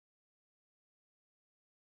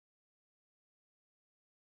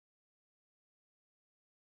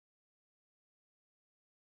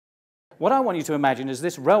What I want you to imagine is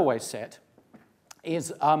this railway set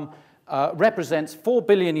represents 4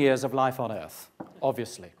 billion years of life on Earth,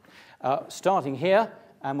 obviously, starting here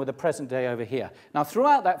and with the present day over here. Now,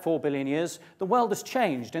 throughout that 4 billion years, the world has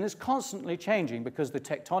changed and is constantly changing because the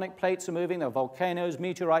tectonic plates are moving, there are volcanoes,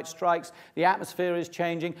 meteorite strikes, the atmosphere is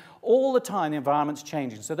changing. All the time, the environment's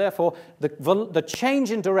changing. So therefore, the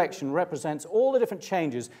change in direction represents all the different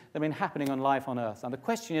changes that have been happening on life on Earth. And the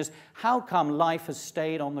question is, how come life has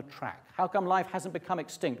stayed on the track? How come life hasn't become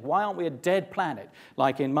extinct? Why aren't we a dead planet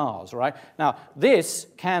like in Mars, right? Now, this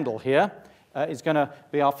candle here is going to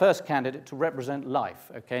be our first candidate to represent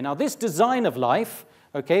life. Okay, now this design of life,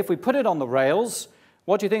 okay, if we put it on the rails,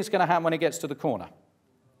 what do you think is going to happen when it gets to the corner?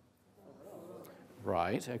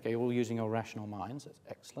 Right, okay, all using your rational minds. That's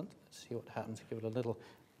excellent. Let's see what happens. Give it a little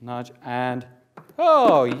nudge, and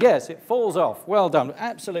oh, yes, it falls off. Well done.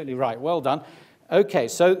 Absolutely right. Well done. Okay,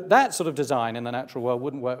 so that sort of design in the natural world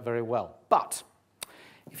wouldn't work very well. But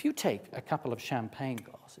if you take a couple of champagne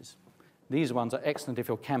glasses, these ones are excellent if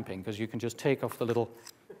you're camping because you can just take off the little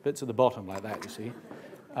bits at the bottom like that, you see.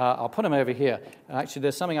 I'll put them over here. Actually,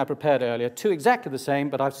 there's something I prepared earlier, two exactly the same,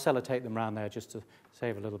 but I've sellotaped them around there just to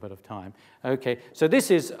save a little bit of time. Okay, so this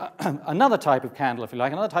is another type of candle, if you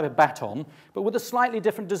like, another type of baton, but with a slightly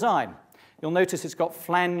different design. You'll notice it's got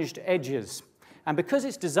flanged edges. And because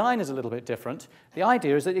its design is a little bit different, the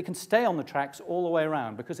idea is that it can stay on the tracks all the way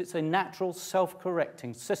around because it's a natural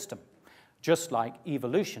self-correcting system. Just like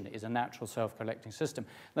evolution is a natural self-correcting system.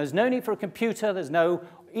 There's no need for a computer, there's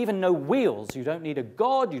even no wheels. You don't need a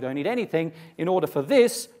god, you don't need anything in order for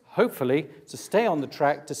this, hopefully, to stay on the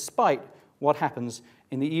track despite what happens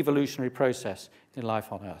in the evolutionary process in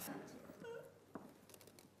life on Earth.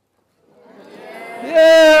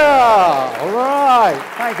 Yeah! All right,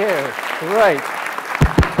 thank you. Great.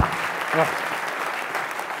 Right.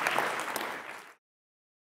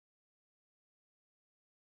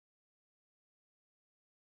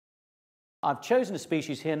 I've chosen a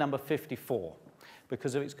species here, number 54,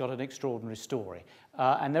 because it's got an extraordinary story.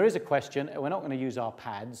 And there is a question, we're not going to use our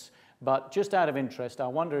pads, but just out of interest, I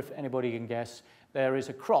wonder if anybody can guess, there is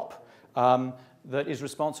a crop that is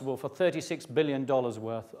responsible for $36 billion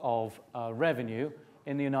worth of revenue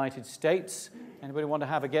in the United States. Anybody want to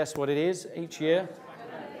have a guess what it is each year?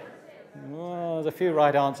 Well, there's a few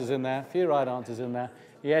right answers in there,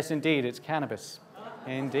 Yes, indeed, it's cannabis.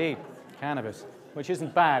 Indeed, cannabis. Which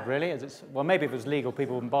isn't bad, really. Well, maybe if it was legal,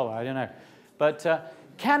 people wouldn't bother. I don't know. But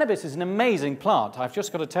cannabis is an amazing plant. I've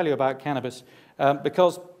just got to tell you about cannabis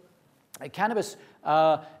because cannabis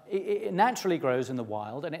it naturally grows in the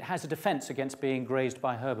wild, and it has a defense against being grazed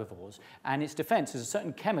by herbivores. And its defense is a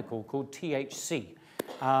certain chemical called THC.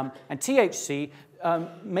 And THC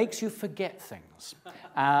makes you forget things.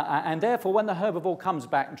 And therefore, when the herbivore comes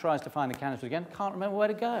back and tries to find the cannabis again, can't remember where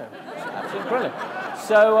to go. It's absolutely brilliant.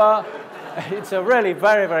 So it's a really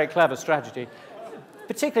very, very clever strategy.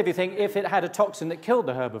 Particularly if you think if it had a toxin that killed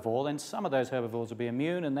the herbivore, then some of those herbivores would be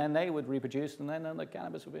immune, and then they would reproduce, and then the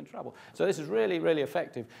cannabis would be in trouble. So this is really, really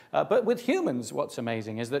effective. But with humans, what's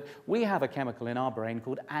amazing is that we have a chemical in our brain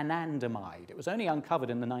called anandamide. It was only uncovered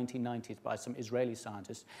in the 1990s by some Israeli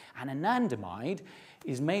scientists. And anandamide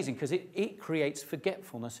is amazing because it creates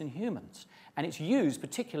forgetfulness in humans. And it's used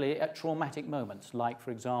particularly at traumatic moments, like,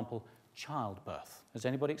 for example, childbirth. Has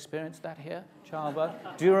anybody experienced that here? Childbirth?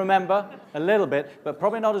 Do you remember? A little bit, but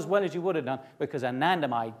probably not as well as you would have done because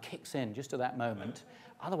anandamide kicks in just at that moment.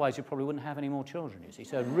 Otherwise, you probably wouldn't have any more children, you see.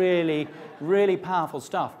 So really, really powerful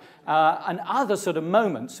stuff. And other sort of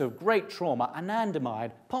moments of great trauma,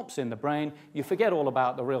 anandamide pops in the brain. You forget all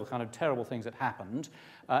about the real kind of terrible things that happened.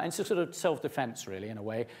 And it's a sort of self-defense, really, in a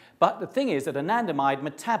way. But the thing is that anandamide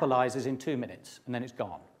metabolizes in 2 minutes, and then it's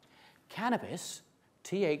gone. Cannabis,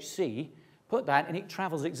 THC, put that, and it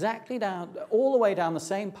travels exactly down, all the way down the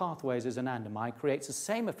same pathways as anandamide, creates the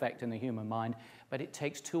same effect in the human mind, but it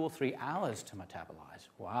takes 2 or 3 hours to metabolize.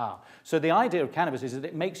 Wow. So the idea of cannabis is that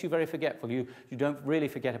it makes you very forgetful. You don't really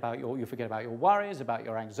forget about you forget about your worries, about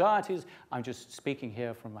your anxieties. I'm just speaking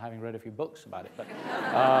here from having read a few books about it, but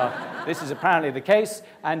this is apparently the case,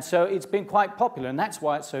 and so it's been quite popular, and that's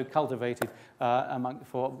why it's so cultivated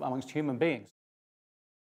amongst human beings.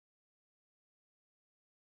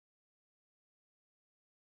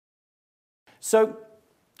 So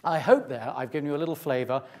I hope there I've given you a little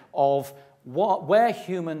flavor of where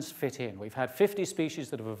humans fit in. We've had 50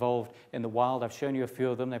 species that have evolved in the wild. I've shown you a few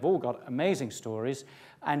of them. They've all got amazing stories.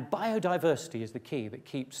 And biodiversity is the key that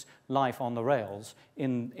keeps life on the rails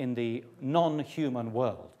in the non-human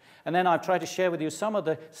world. And then I've tried to share with you some of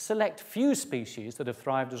the select few species that have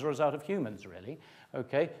thrived as a result of humans, really.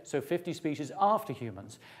 Okay, so 50 species after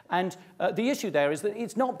humans. And the issue there is that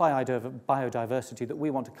it's not biodiversity that we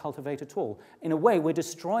want to cultivate at all. In a way, we're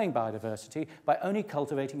destroying biodiversity by only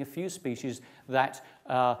cultivating a few species that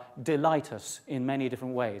delight us in many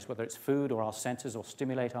different ways, whether it's food or our senses or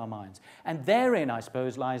stimulate our minds. And therein, I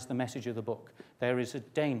suppose, lies the message of the book. There is a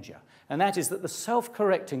danger. And that is that the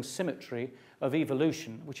self-correcting symmetry of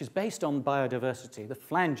evolution, which is based on biodiversity, the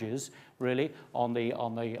flanges, really, on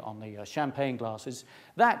the champagne glasses,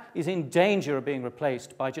 that is in danger of being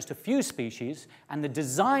replaced by just a few species, and the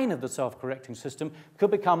design of the self-correcting system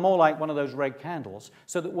could become more like one of those red candles,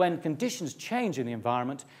 so that when conditions change in the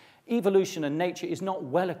environment, evolution and nature is not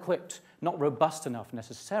well equipped, not robust enough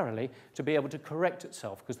necessarily to be able to correct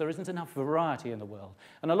itself, because there isn't enough variety in the world.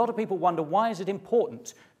 And a lot of people wonder, why is it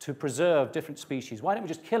important to preserve different species? Why don't we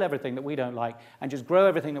just kill everything that we don't like and just grow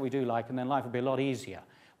everything that we do like, and then life will be a lot easier?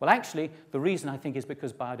 Well, actually, the reason, I think, is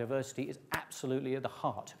because biodiversity is absolutely at the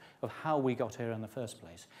heart of how we got here in the first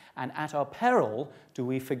place. And at our peril do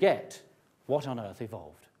we forget what on earth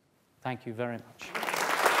evolved. Thank you very much.